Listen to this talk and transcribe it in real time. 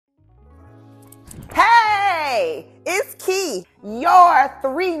Hey, it's Key, your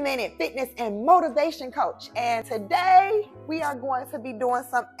 3-minute fitness and motivation coach. And today we are going to be doing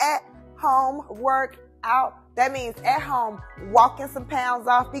some at-home workout. That means at home, walking some pounds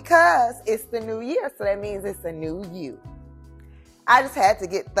off because it's the new year. So that means it's a new you. I just had to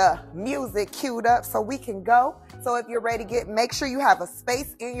get the music queued up so we can go. So if you're ready to make sure you have a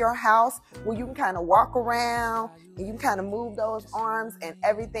space in your house where you can kind of walk around and you can kind of move those arms and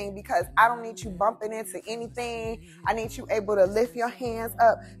everything, because I don't need you bumping into anything. I need you able to lift your hands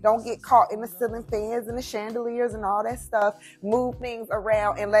up. Don't get caught in the ceiling fans and the chandeliers and all that stuff. Move things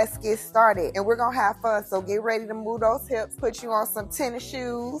around and let's get started. And we're going to have fun. So get ready to move those hips. Put you on some tennis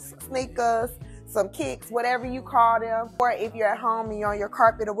shoes, sneakers, some kicks, whatever you call them. Or if you're at home and you're on your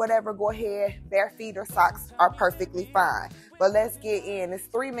carpet or whatever, go ahead. Bare feet or socks are perfectly fine. But let's get in. It's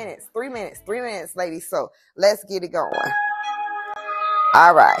 3 minutes, ladies. So let's get it going.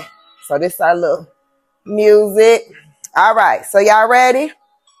 All right. So this is our little music. All right. So y'all ready?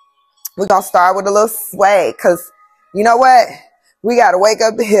 We're going to start with a little sway because you know what? We got to wake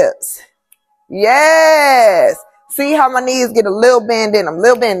up the hips. Yes. See how my knees get a little bend in them,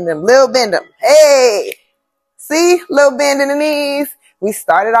 little bend them. Hey, see, little bend in the knees. We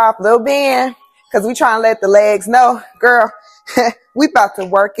started off little bend because we trying to let the legs know, girl, we about to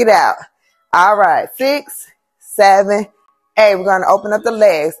work it out. All right, 6, 7, 8. We're going to open up the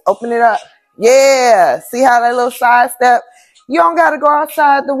legs. Open it up. Yeah. See how that little side step? You don't got to go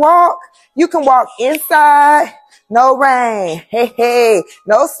outside to walk. You can walk inside. No rain. Hey,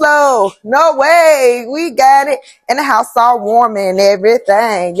 no slow. No way. We got it. And the house all warm and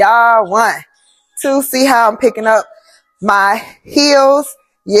everything. Y'all, 1, 2. See how I'm picking up my heels?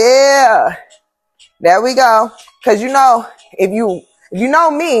 Yeah. There we go. Cause you know, if you know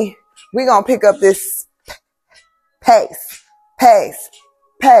me, we gonna pick up this pace. Here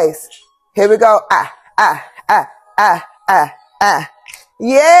we go.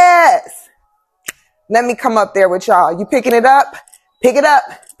 Yes. Let me come up there with y'all. You picking it up? Pick it up.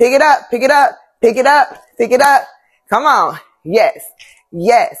 Pick it up. Pick it up. Pick it up. Pick it up. Come on. Yes.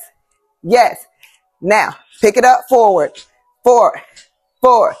 Yes. Yes. Now, pick it up forward. Forward.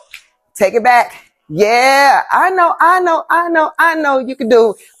 Take it back. Yeah. I know. You can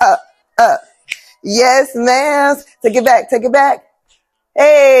do up. Yes, ma'am. Take it back. Take it back.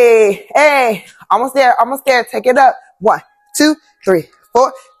 Hey. Almost there. Take it up. 1, 2, 3,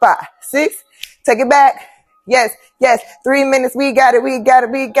 4, 5, 6. Take it back. Yes. 3 minutes. We got it.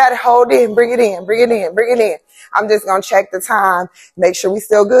 Hold it. Bring it in. I'm just going to check the time. Make sure we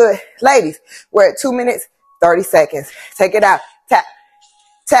still good. Ladies, we're at 2 minutes, 30 seconds. Take it out. Tap.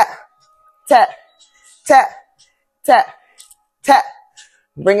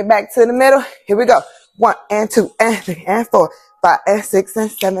 Bring it back to the middle. Here we go. 1 and 2 and 3 and 4, 5 and 6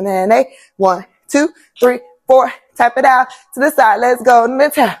 and 7 and 8. 1, 2, 3, 4. Tap it out to the side. Let's go in the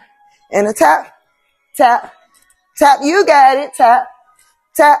tap. And a tap. You got it.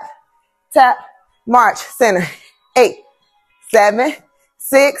 Tap. March. Center. 8, 7,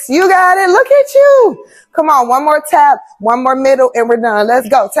 6. You got it. Look at you. Come on. One more tap. One more middle and we're done. Let's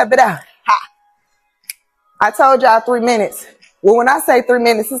go. Tap it out. Ha. I told y'all 3 minutes. Well, when I say 3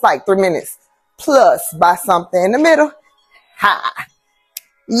 minutes, it's like 3 minutes plus by something in the middle. Ha.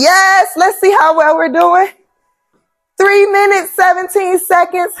 Yes. Let's see how well we're doing. 3 minutes, 17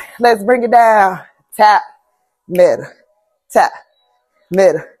 seconds. Let's bring it down. Tap, middle, tap,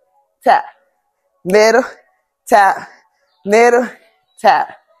 middle, tap, middle, tap, middle,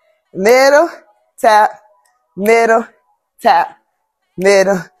 tap, middle, tap, middle, tap,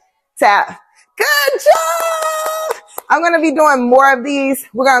 middle, tap. Good job! I'm going to be doing more of these.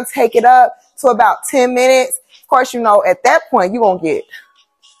 We're going to take it up to about 10 minutes. Of course, you know, at that point, you're going to get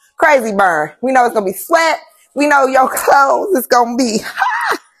crazy burn. We know it's going to be sweat. We know your clothes is going to be,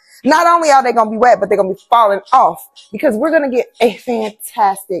 not only are they going to be wet, but they're going to be falling off because we're going to get a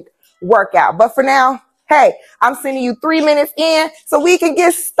fantastic workout. But for now, hey, I'm sending you 3 minutes in so we can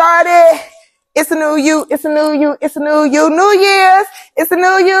get started. It's a new you. New Year's. It's a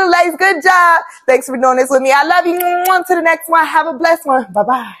new you. Ladies, good job. Thanks for doing this with me. I love you. On to the next one. Have a blessed one.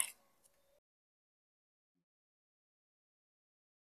 Bye-bye.